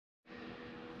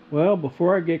Well,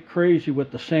 before I get crazy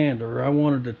with the sander, I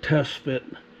wanted to test fit.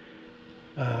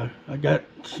 I got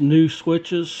some new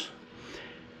switches.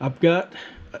 I've got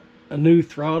a new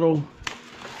throttle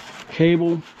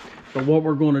cable, but what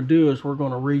we're going to do is we're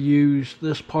going to reuse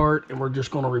this part and we're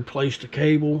just going to replace the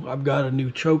cable. I've got a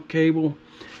new choke cable.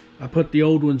 I put the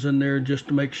old ones in there just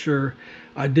to make sure.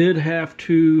 I did have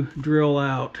to drill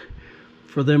out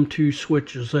for them two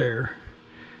switches there,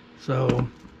 so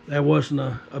that wasn't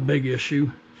a big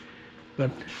issue.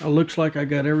 But it looks like I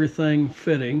got everything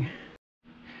fitting.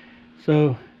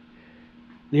 So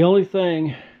the only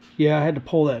thing, yeah, I had to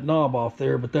pull that knob off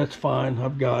there, but that's fine.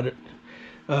 I've got it.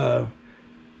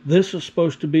 This is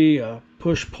supposed to be a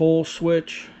push-pull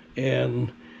switch,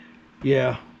 and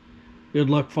yeah, good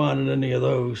luck finding any of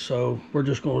those. So we're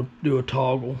just going to do a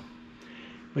toggle.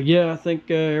 But yeah, I think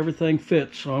everything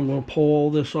fits. So I'm going to pull all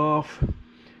this off,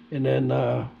 and then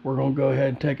we're going to go ahead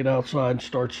and take it outside and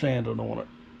start sanding on it.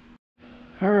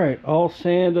 Alright, all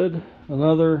sanded.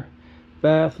 Another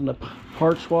bath and a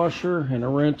parts washer and a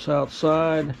rinse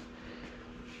outside.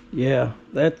 Yeah,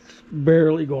 that's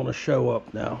barely going to show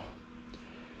up now.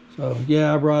 So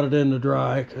yeah, I brought it in to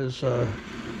dry because I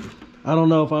don't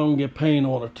know if I'm going to get paint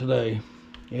on it today.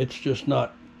 It's just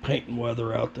not painting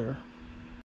weather out there.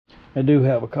 I do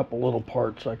have a couple little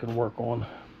parts I can work on.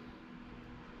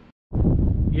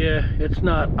 Yeah, it's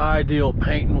not ideal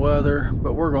painting weather,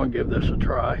 but we're going to give this a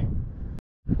try.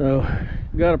 So,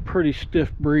 got a pretty stiff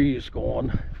breeze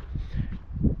going.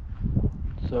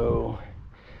 So,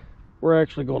 we're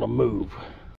actually going to move.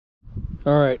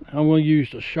 Alright, I'm going to use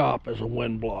the shop as a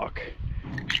wind block.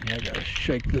 I got to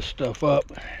shake this stuff up,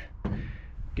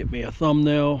 get me a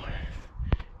thumbnail,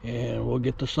 and we'll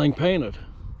get this thing painted.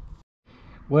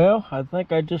 Well, I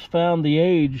think I just found the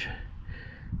age.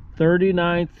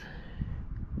 39th,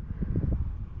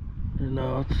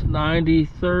 no, it's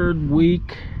 93rd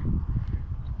week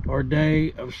or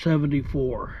day of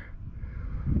 74.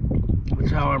 That's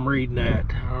how I'm reading that.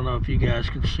 I don't know if you guys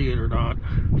can see it or not.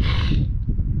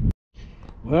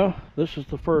 Well, this is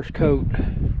the first coat.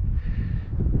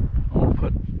 I'll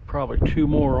put probably 2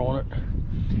 more on it.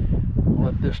 I'll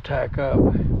let this tack up.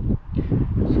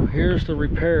 So here's the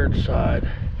repaired side.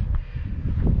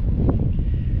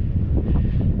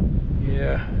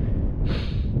 Yeah,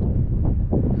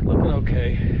 it's looking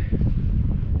okay.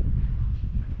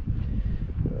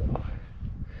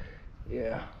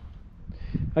 Yeah,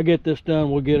 I get this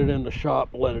done, we'll get it in the shop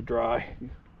and let it dry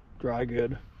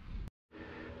good.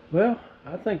 Well,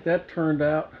 I think that turned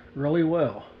out really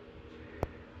well.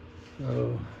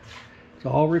 So it's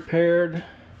all repaired,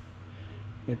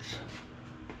 it's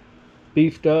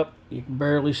beefed up. You can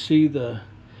barely see the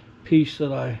piece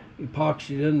that I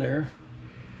epoxied in there.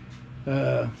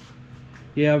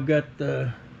 Yeah, I've got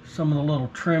some of the little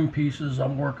trim pieces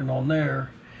I'm working on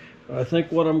there. But I think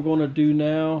what I'm going to do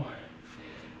now,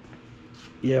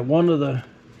 yeah, one of the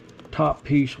top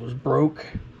piece was broke,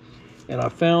 and I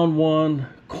found one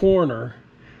corner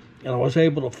and I was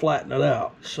able to flatten it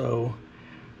out. So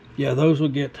yeah, those will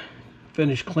get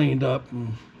finished, cleaned up,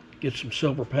 and get some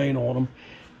silver paint on them.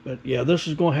 But yeah, this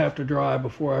is going to have to dry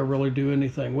before I really do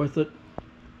anything with it.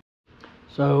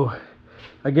 So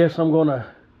I guess I'm going to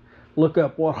look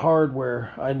up what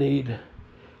hardware I need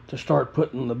to start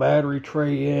putting the battery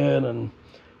tray in, and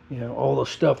you know, all the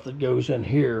stuff that goes in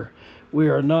here. We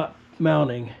are not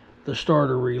mounting the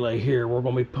starter relay here. We're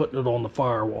going to be putting it on the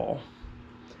firewall.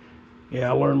 Yeah,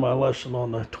 I learned my lesson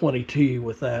on the 20T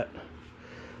with that.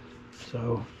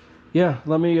 So yeah,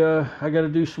 let me I got to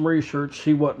do some research,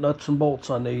 see what nuts and bolts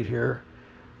I need here,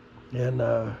 and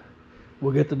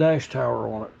we'll get the dash tower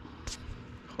on it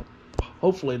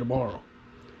hopefully tomorrow.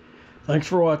 Thanks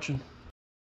for watching.